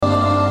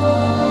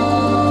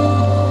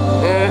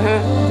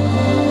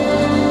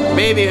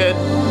babyhood.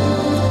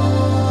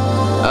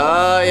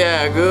 Oh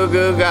yeah, goo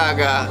goo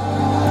gaga.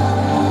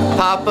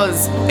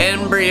 Papa's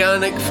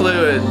embryonic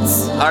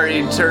fluids, our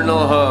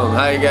eternal home.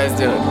 How you guys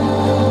doing?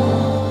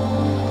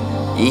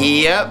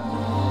 Yep.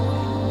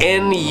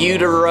 In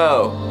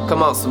utero.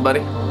 Come on,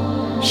 somebody.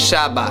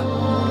 Shabbat.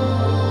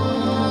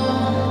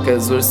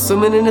 Cause we're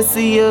swimming in a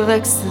sea of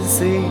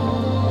ecstasy.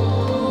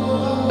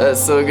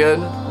 That's so good.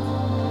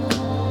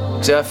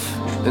 Jeff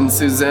and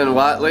Suzanne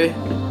Watley.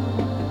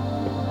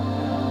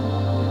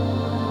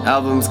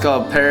 Album's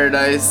called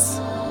Paradise.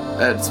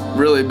 That's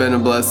really been a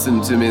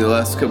blessing to me the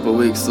last couple of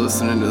weeks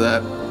listening to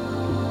that.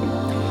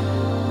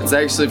 It's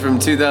actually from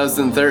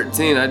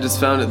 2013. I just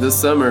found it this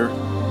summer.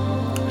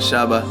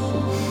 Shabbat.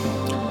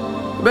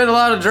 Been a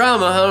lot of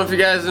drama. I don't know if you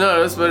guys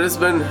noticed, but it's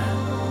been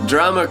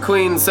drama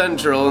queen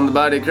central in the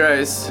body of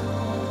Christ.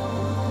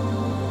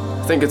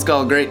 I think it's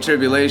called Great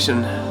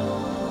Tribulation.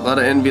 A lot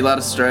of envy, a lot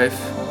of strife.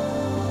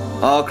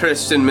 All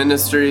Christian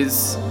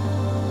ministries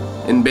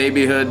in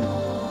babyhood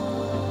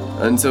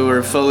until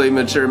we're fully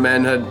mature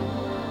manhood.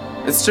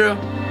 It's true.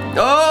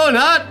 Oh,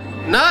 not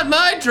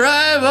my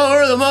tribe. Oh,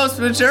 we're the most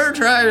mature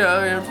tribe.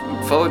 Oh, you're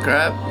full of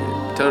crap.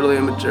 You're totally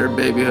immature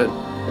babyhood.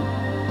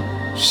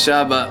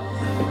 Shabbat.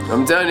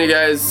 I'm telling you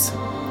guys,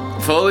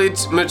 fully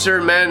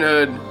mature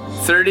manhood,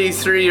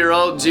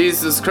 33-year-old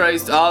Jesus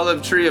Christ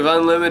olive tree of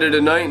unlimited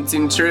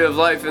anointing, tree of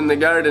life in the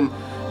garden,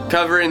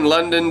 covering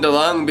London to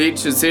Long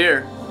Beach is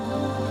here.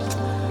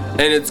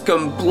 And it's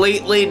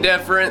completely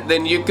different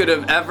than you could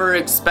have ever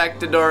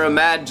expected or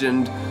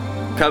imagined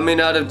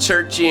coming out of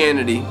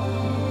churchianity.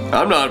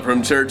 I'm not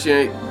from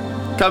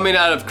churchianity. Coming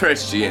out of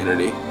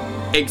Christianity.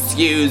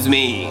 Excuse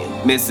me,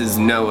 Mrs.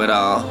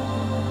 Know-It-All.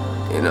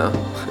 You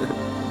know?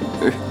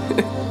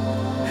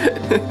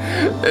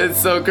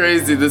 It's so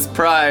crazy, this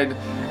pride.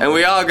 And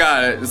we all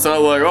got it. It's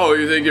not like, oh,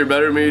 you think you're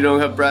better than me, you don't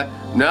have pride.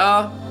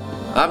 No,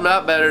 I'm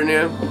not better than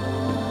you.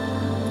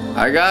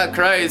 I got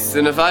Christ,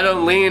 and if I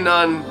don't lean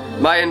on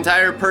my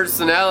entire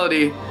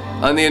personality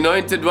on the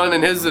anointed one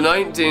and his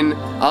anointing,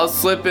 I'll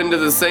slip into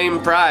the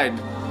same pride.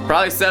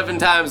 Probably 7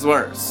 times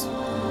worse.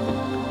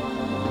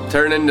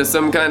 Turn into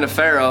some kind of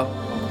pharaoh.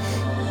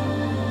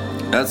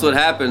 That's what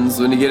happens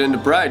when you get into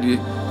pride.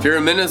 If you're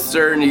a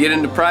minister and you get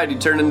into pride, you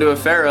turn into a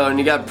pharaoh, and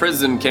you got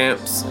prison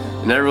camps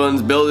and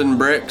everyone's building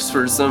bricks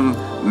for some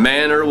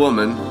man or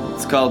woman.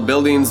 It's called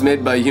buildings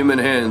made by human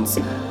hands.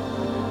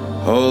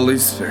 Holy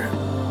Spirit.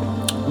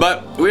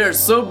 But we are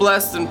so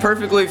blessed and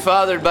perfectly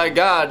fathered by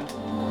God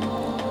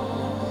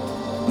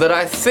that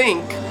I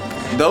think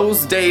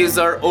those days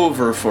are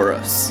over for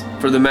us,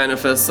 for the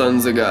manifest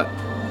sons of God.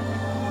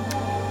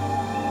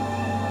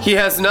 He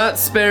has not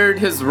spared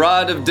his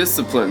rod of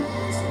discipline.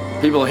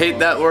 People hate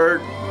that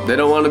word. They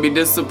don't want to be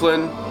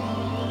disciplined.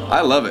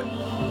 I love it.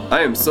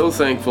 I am so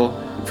thankful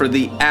for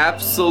the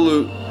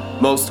absolute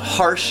most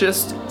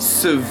harshest,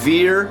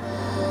 severe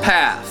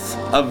path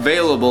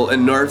available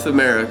in North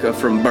America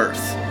from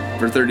birth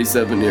for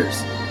 37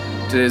 years.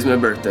 Today's my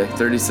birthday,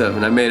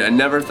 37. I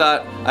never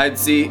thought I'd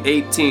see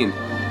 18.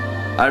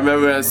 I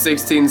remember when I was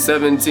 16,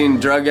 17,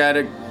 drug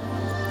addict.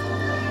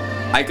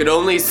 I could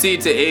only see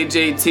to age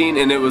 18,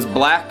 and it was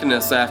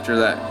blackness after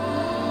that.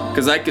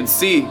 Because I could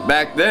see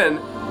back then,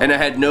 and I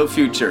had no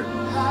future.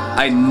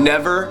 I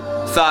never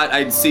thought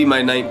I'd see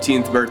my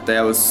 19th birthday.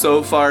 I was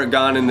so far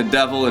gone in the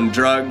devil and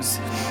drugs.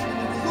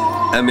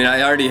 I mean,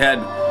 I already had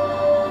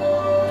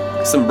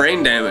some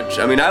brain damage.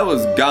 I mean, I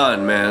was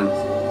gone, man.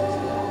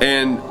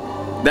 And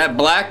that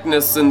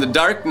blackness and the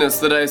darkness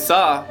that I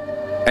saw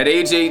at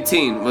age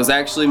 18 was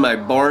actually my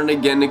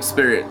born-again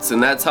experience.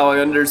 And that's how I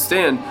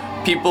understand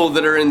people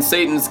that are in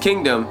Satan's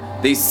kingdom.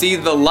 They see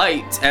the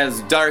light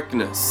as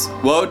darkness.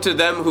 Woe to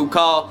them who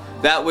call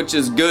that which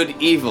is good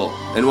evil,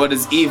 and what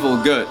is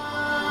evil good.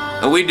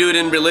 And we do it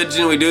in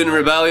religion, we do it in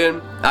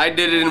rebellion. I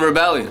did it in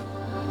rebellion.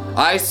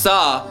 I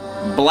saw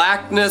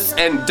blackness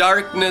and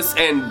darkness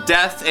and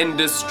death and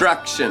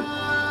destruction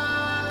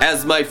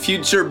as my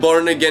future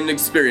born-again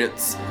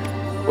experience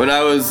when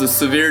I was a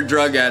severe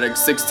drug addict,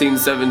 16,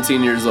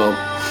 17 years old.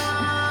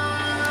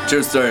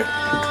 True story.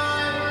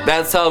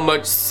 That's how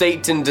much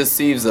Satan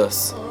deceives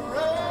us.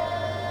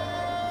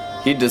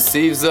 He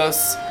deceives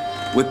us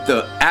with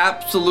the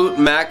absolute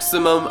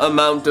maximum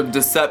amount of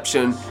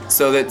deception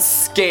so that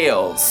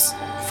scales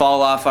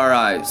fall off our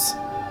eyes.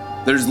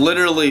 There's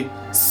literally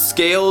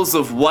scales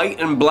of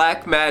white and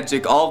black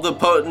magic, all the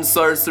potent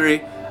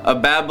sorcery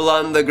of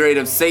Babylon the Great,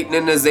 of Satan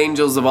and his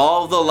angels, of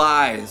all the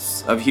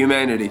lies of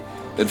humanity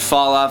that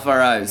fall off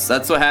our eyes.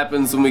 That's what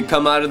happens when we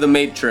come out of the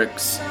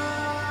matrix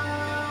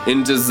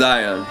into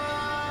Zion.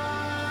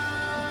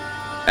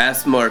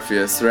 Ask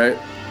Morpheus, right?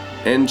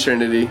 And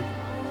Trinity.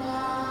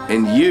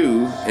 And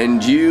you,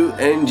 and you,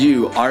 and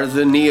you are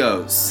the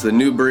Neos, the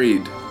new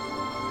breed.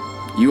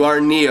 You are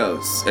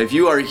Neos. If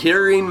you are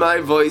hearing my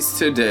voice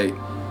today,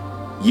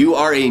 you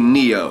are a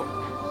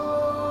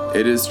Neo.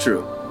 It is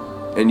true.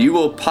 And you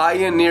will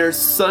pioneer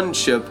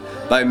sonship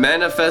by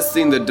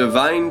manifesting the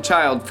divine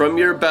child from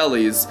your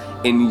bellies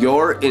in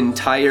your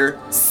entire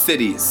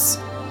cities,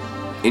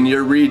 in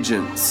your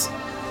regions.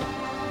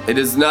 It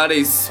is not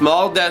a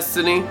small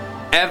destiny.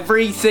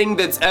 Everything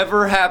that's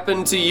ever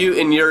happened to you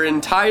in your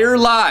entire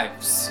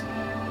lives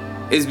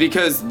is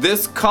because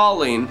this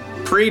calling,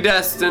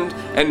 predestined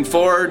and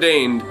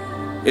foreordained,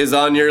 is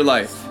on your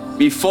life.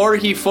 Before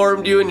he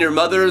formed you in your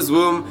mother's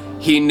womb,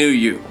 he knew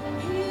you.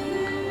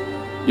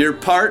 You're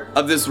part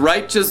of this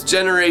righteous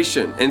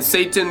generation, and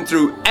Satan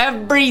threw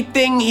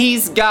everything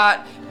he's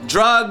got,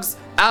 drugs,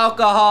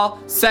 alcohol,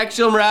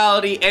 sexual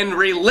morality, and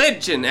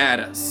religion at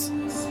us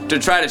to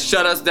try to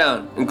shut us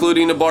down,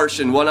 including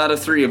abortion. 1 out of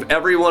 3 of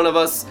every one of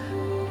us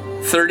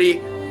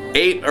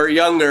 38 or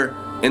younger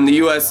in the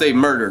USA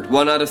murdered.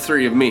 1 out of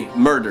 3 of me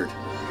murdered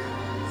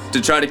to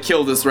try to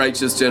kill this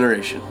righteous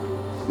generation.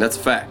 That's a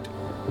fact.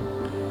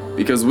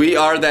 Because we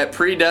are that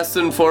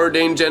predestined,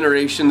 foreordained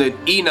generation that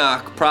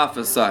Enoch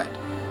prophesied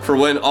for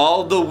when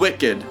all the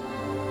wicked,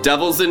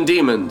 devils and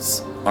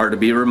demons, are to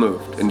be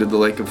removed into the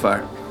lake of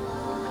fire.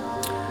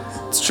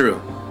 It's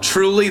true.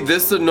 Truly,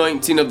 this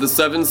anointing of the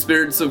 7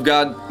 spirits of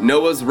God,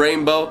 Noah's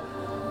rainbow,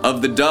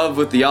 of the dove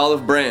with the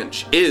olive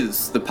branch,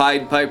 is the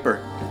Pied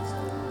Piper.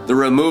 The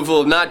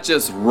removal of not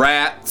just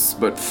rats,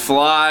 but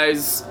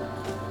flies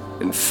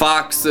and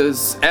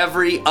foxes,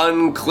 every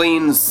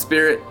unclean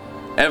spirit,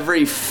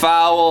 every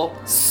foul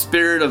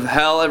spirit of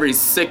hell, every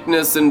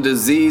sickness and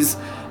disease,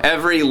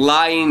 every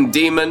lying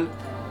demon,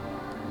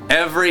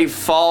 every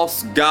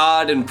false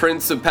god and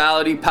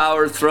principality,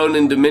 power, throne,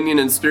 and dominion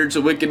and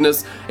spiritual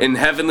wickedness in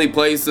heavenly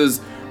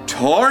places,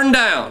 torn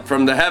down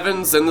from the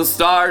heavens and the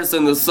stars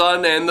and the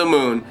sun and the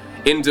moon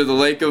into the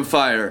lake of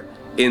fire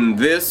in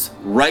this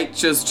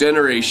righteous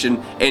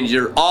generation. And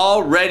you're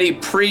already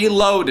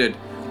preloaded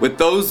with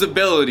those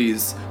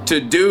abilities to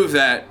do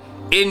that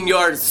in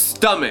your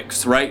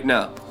stomachs right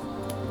now.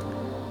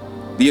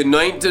 The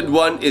anointed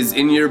one is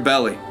in your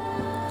belly.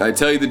 I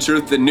tell you the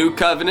truth, the new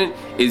covenant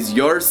is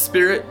your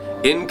spirit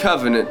in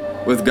covenant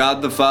with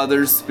God the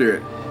Father's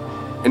spirit.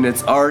 And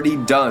it's already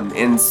done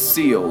and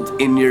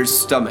sealed in your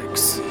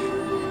stomachs.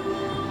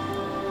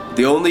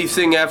 The only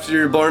thing after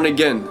you're born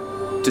again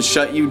to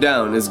shut you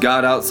down is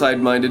God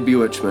outside-minded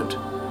bewitchment.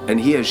 And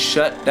he has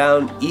shut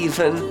down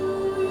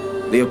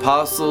even the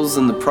apostles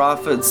and the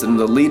prophets and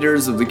the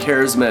leaders of the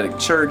charismatic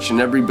church and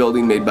every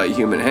building made by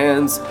human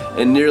hands,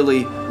 and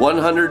nearly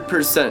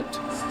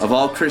 100% of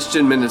all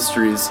Christian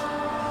ministries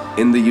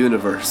in the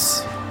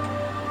universe.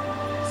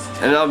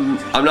 And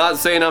I'm not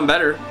saying I'm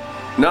better.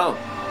 No.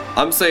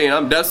 I'm saying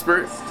I'm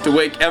desperate to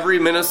wake every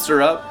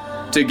minister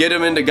up, to get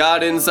him into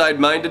God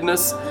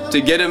inside-mindedness,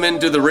 to get him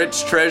into the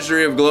rich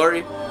treasury of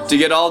glory, to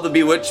get all the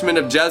bewitchment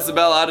of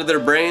Jezebel out of their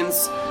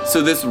brains,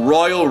 so this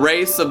royal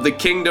race of the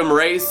kingdom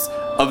race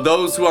of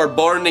those who are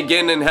born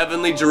again in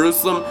heavenly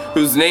Jerusalem,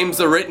 whose names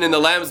are written in the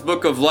Lamb's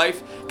book of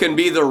life, can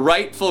be the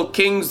rightful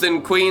kings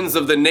and queens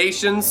of the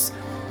nations,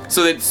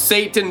 so that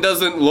Satan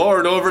doesn't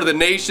lord over the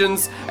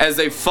nations as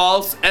a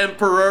false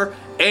emperor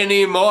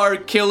anymore,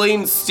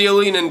 killing,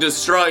 stealing, and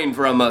destroying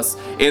from us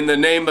in the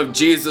name of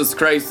Jesus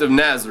Christ of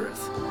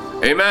Nazareth.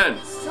 Amen.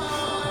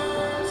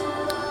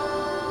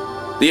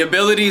 The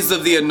abilities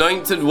of the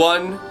Anointed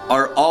One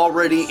are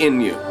already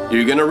in you.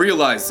 You're going to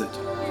realize it.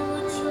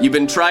 You've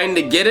been trying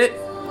to get it,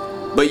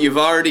 but you've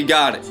already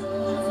got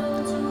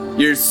it.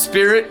 Your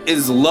spirit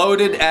is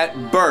loaded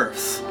at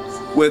birth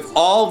with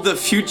all the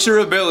future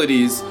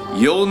abilities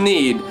you'll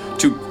need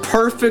to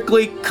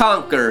perfectly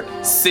conquer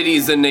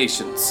cities and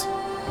nations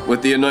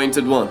with the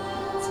Anointed One,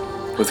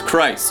 with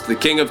Christ, the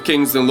King of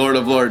Kings and Lord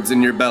of Lords,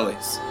 in your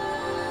bellies.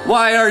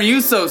 Why are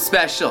you so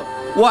special?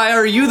 Why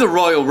are you the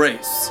royal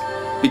race?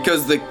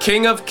 Because the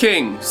King of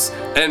Kings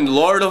and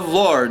Lord of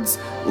Lords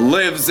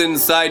lives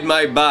inside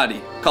my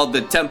body, called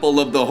the temple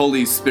of the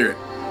Holy Spirit.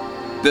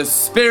 The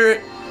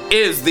Spirit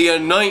is the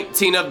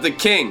anointing of the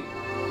King,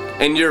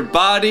 and your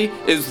body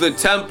is the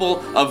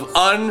temple of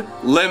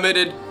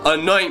unlimited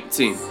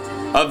anointing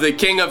of the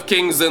King of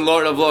Kings and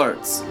Lord of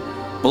Lords.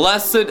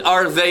 Blessed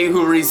are they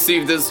who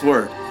receive this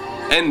word,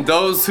 and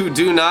those who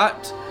do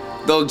not,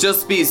 they'll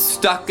just be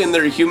stuck in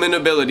their human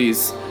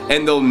abilities,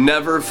 and they'll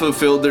never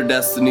fulfill their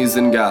destinies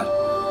in God.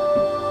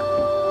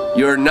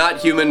 You are not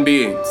human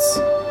beings.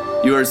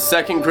 You are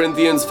 2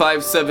 Corinthians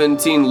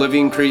 5:17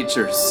 living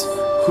creatures.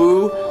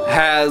 Who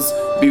has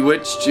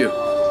bewitched you?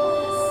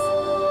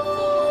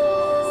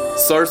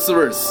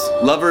 Sorcerers,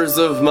 lovers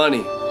of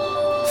money,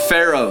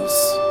 pharaohs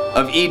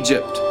of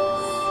Egypt.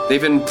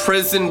 They've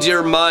imprisoned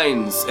your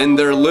minds in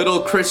their little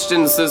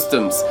Christian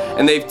systems,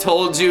 and they've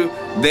told you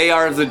they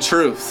are the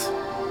truth.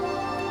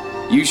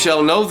 You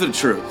shall know the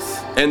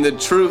truth, and the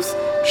truth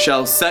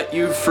shall set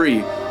you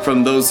free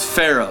from those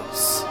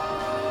pharaohs.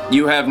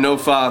 You have no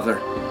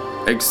father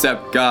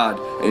except God,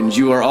 and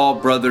you are all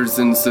brothers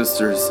and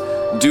sisters.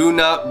 Do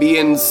not be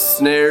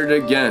ensnared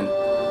again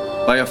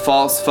by a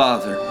false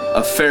father,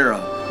 a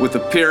pharaoh with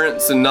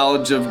appearance and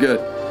knowledge of good.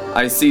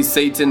 I see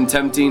Satan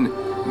tempting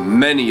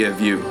many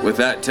of you with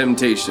that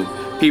temptation.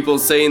 People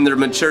saying they're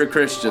mature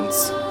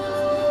Christians.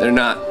 They're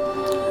not.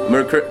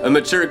 A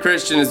mature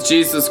Christian is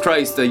Jesus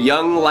Christ, a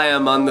young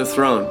lamb on the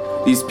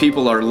throne. These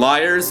people are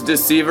liars,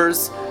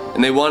 deceivers,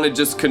 and they want to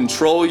just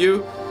control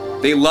you.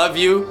 They love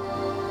you,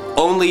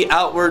 only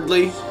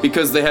outwardly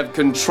because they have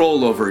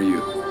control over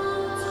you.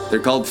 They're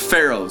called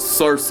pharaohs,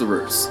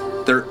 sorcerers.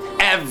 They're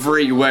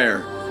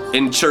everywhere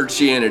in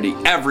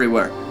churchianity,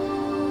 everywhere.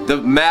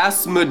 The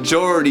mass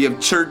majority of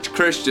church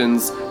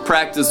Christians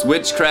practice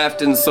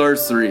witchcraft and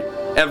sorcery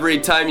every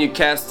time you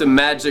cast a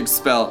magic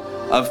spell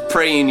of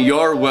praying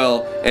your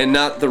will and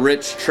not the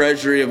rich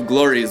treasury of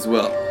glory's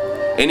will.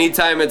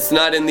 Anytime it's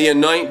not in the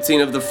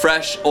anointing of the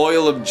fresh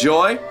oil of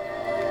joy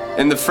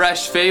and the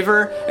fresh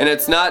favor, and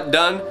it's not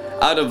done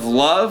out of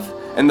love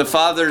and the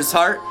Father's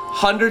heart,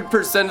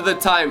 100% of the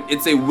time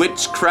it's a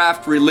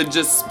witchcraft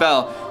religious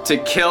spell to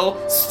kill,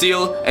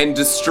 steal, and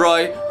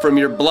destroy from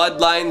your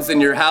bloodlines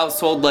and your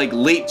household like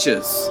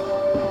leeches.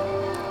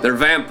 They're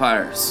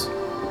vampires.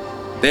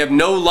 They have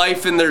no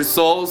life in their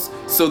souls,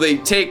 so they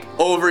take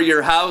over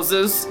your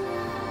houses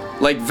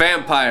like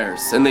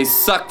vampires, and they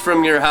suck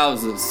from your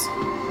houses.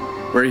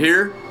 We're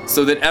here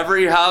so that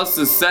every house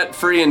is set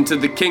free into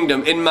the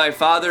kingdom. In my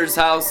Father's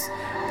house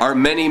are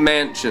many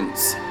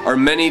mansions, are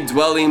many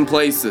dwelling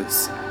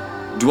places,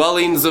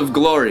 dwellings of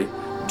glory,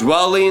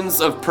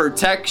 dwellings of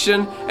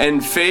protection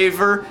and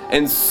favor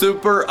and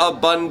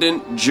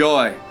superabundant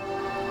joy.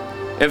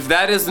 If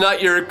that is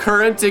not your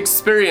current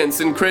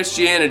experience in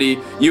Christianity,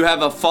 you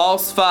have a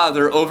false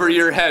father over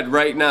your head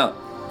right now.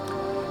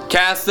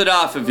 Cast it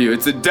off of you.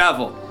 It's a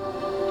devil.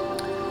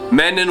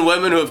 Men and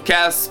women who have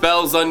cast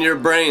spells on your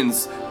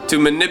brains to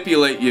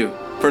manipulate you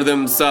for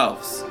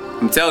themselves.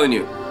 I'm telling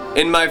you,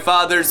 in my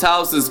Father's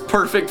house is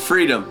perfect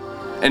freedom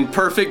and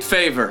perfect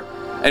favor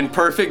and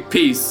perfect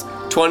peace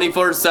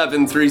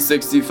 24/7,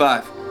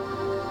 365.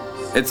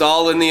 It's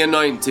all in the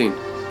anointing.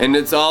 And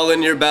it's all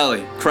in your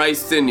belly.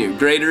 Christ in you.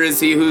 Greater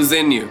is he who's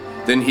in you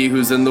than he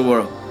who's in the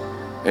world.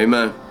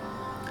 Amen.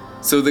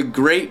 So the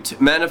great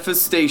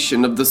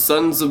manifestation of the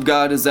sons of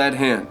God is at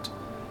hand.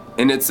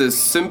 And it's as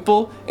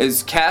simple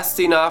as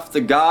casting off the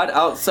God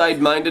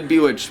outside-minded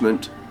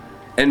bewitchment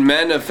and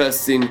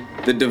manifesting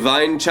the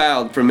divine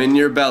child from in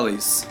your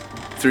bellies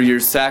through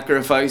your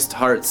sacrificed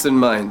hearts and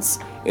minds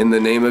in the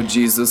name of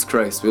Jesus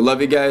Christ. We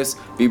love you guys.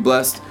 Be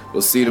blessed.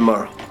 We'll see you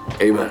tomorrow.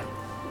 Amen.